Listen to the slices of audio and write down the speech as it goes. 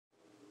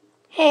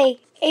Hey,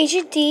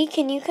 Agent D,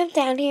 can you come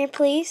down here,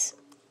 please?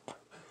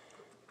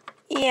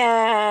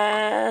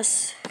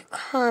 Yes,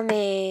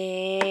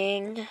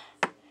 coming.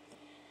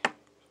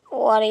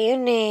 What do you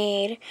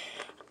need?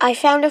 I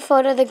found a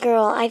photo of the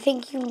girl. I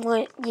think you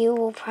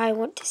will probably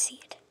want to see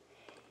it.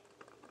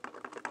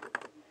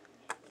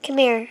 Come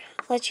here.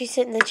 I'll let you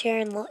sit in the chair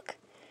and look.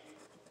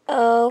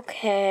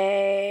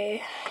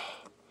 Okay.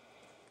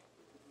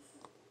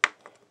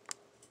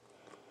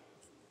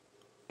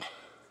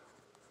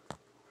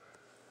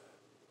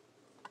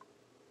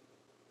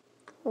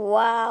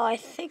 Wow, I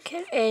think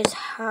it is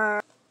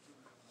her.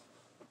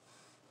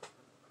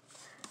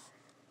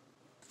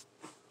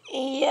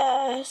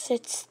 Yes,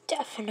 it's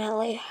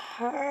definitely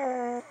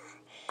her.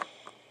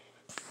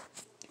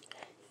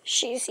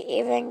 She's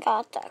even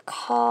got the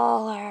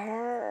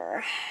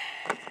collar.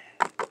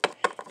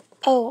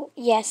 Oh,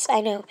 yes,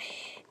 I know.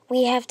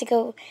 We have to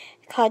go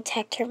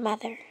contact her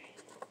mother.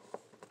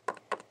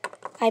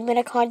 I'm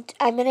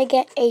gonna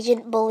get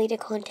Agent Bully to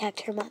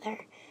contact her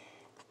mother.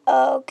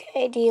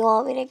 Okay, do you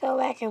want me to go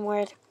back and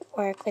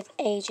work with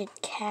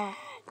Agent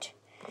Cat?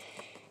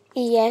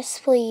 Yes,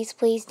 please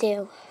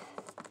do.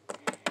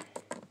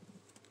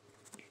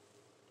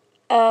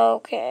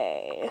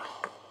 Okay.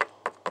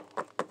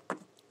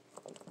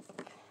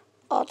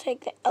 I'll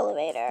take the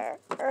elevator.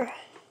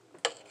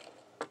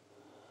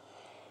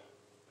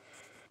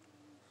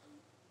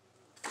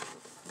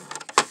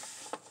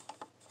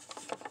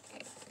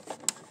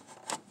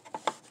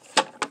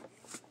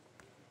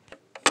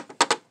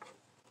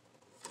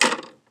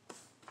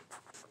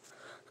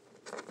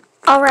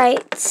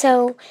 Alright,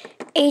 so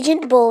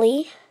Agent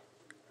Bully.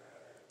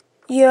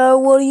 Yeah,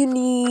 what do you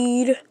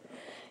need?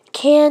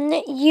 Can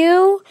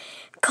you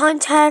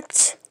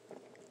contact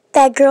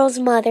that girl's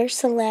mother,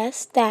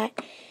 Celeste, that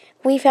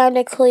we found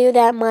a clue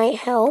that might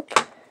help?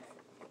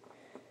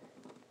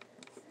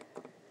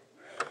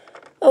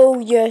 Oh,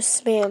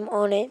 yes, ma'am,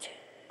 on it.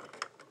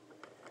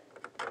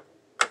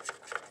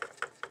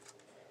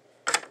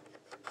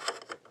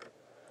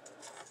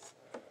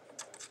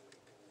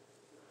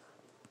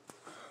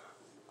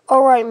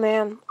 Alright,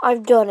 ma'am,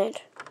 I've done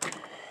it.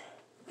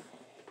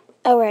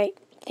 Alright,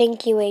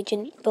 thank you,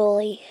 Agent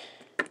Bully.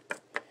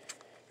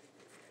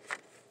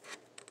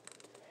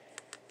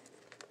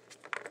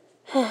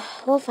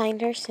 We'll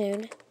find her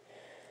soon.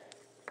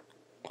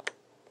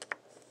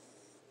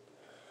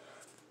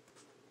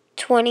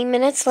 20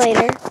 minutes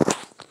later.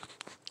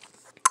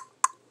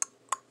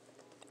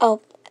 Oh,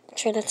 I'm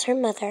sure that's her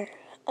mother.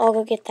 I'll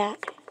go get that.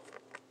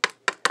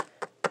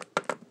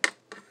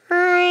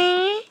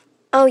 Hi.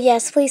 Oh,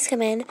 yes, please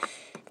come in.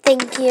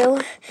 Thank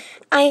you.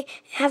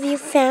 Have you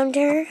found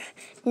her?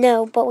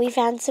 No, but we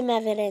found some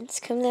evidence.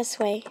 Come this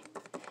way.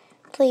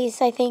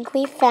 Please, I think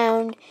we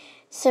found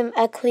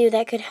a clue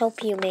that could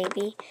help you,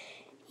 maybe.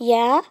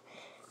 Yeah?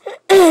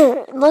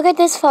 Look at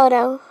this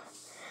photo.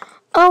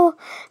 Oh,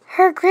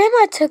 her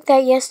grandma took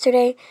that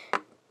yesterday.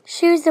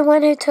 She was the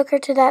one who took her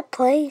to that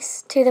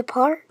place, to the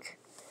park.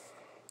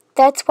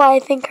 That's why I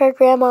think her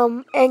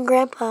grandma and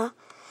grandpa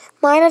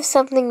might have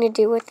something to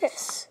do with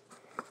this.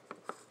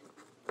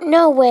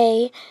 No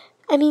way.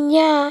 I mean,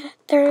 yeah,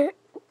 they're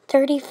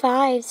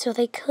 35, so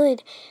they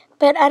could,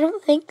 but I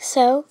don't think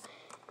so.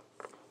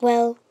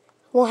 Well,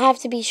 we'll have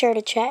to be sure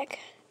to check.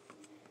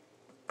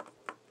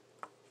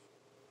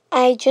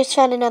 I just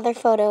found another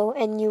photo,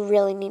 and you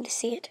really need to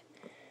see it.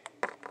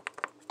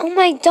 Oh,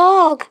 my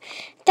dog!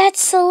 That's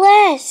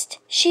Celeste!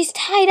 She's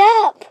tied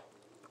up!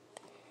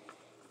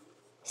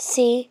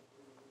 See?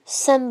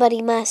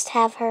 Somebody must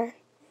have her.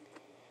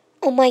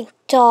 Oh, my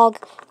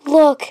dog!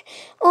 Look!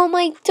 Oh,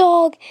 my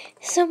dog!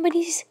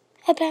 Somebody's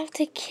about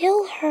to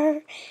kill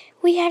her.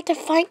 We have to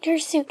find her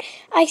soon.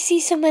 I see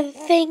some of the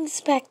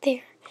things back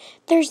there.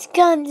 There's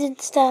guns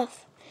and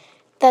stuff.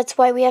 That's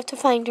why we have to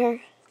find her.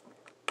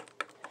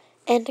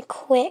 And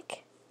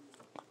quick.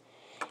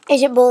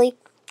 Agent Bully,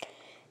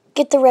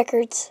 get the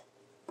records.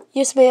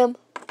 Yes, ma'am.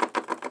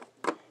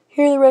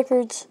 Here are the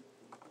records.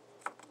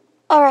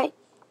 Alright.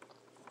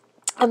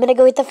 I'm gonna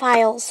go get the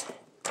files.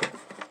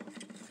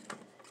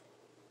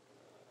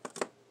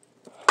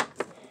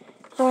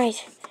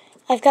 Alright.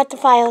 I've got the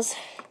files.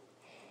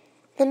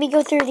 Let me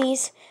go through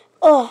these.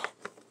 Oh.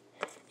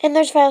 And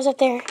there's files up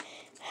there.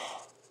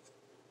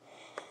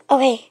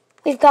 Okay.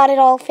 We've got it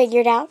all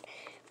figured out.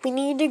 We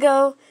need to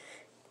go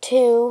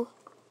to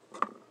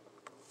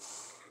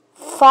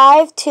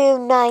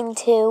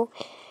 5292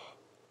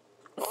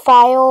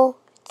 File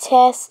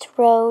Test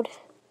Road.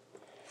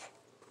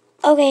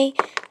 Okay,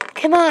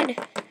 come on.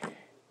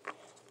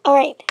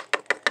 Alright.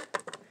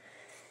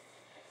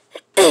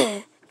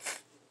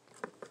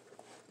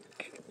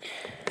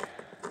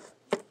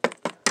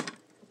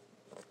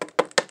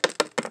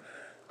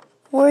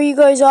 Where are you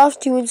guys off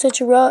to in such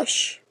a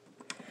rush?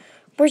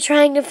 We're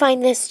trying to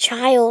find this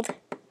child.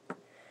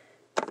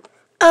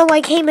 Oh,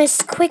 I came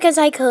as quick as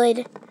I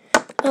could.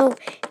 Oh,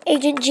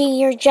 Agent G,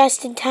 you're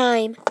just in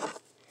time.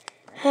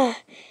 Yeah,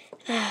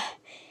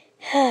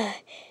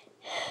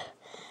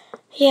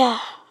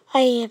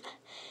 I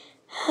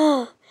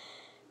am.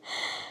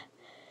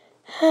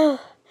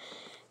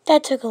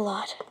 That took a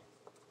lot.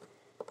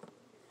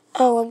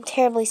 Oh, I'm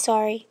terribly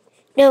sorry.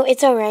 No,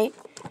 it's alright.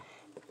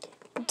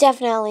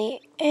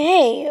 Definitely.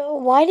 Hey,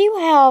 why do you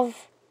have,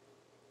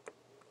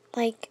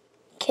 like,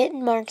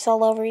 kitten marks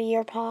all over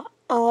your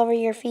all over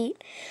your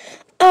feet?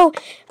 Oh,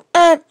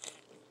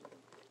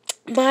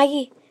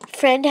 my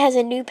friend has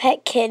a new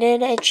pet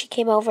kitten, and she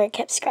came over and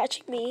kept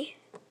scratching me.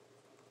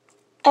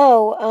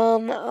 Oh,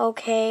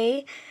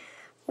 okay.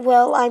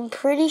 Well, I'm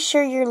pretty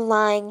sure you're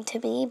lying to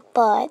me,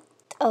 but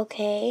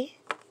okay.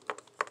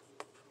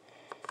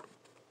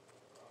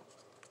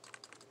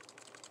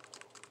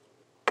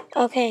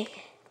 Okay.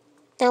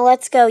 Now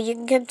let's go. You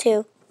can come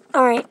too.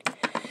 Alright.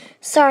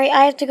 Sorry,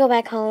 I have to go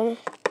back home.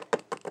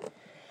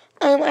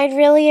 I'd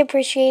really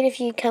appreciate if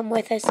you'd come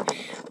with us.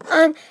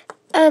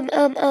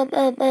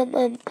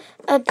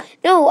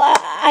 No,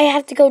 I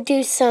have to go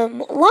do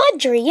some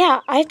laundry.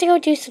 Yeah, I have to go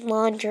do some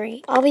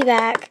laundry. I'll be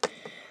back.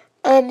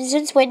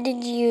 Since when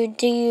did you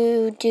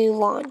do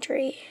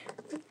laundry?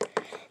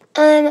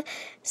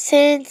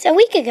 Since a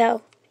week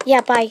ago.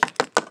 Yeah, bye.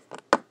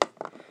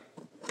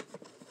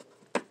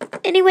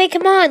 Anyway,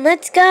 come on,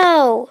 let's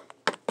go.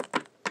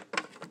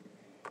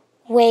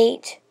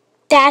 Wait,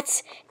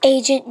 that's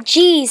Agent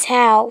G's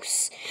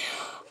house.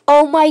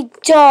 Oh, my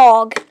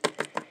dog.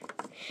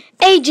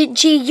 Agent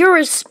G, you're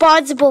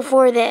responsible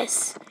for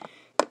this.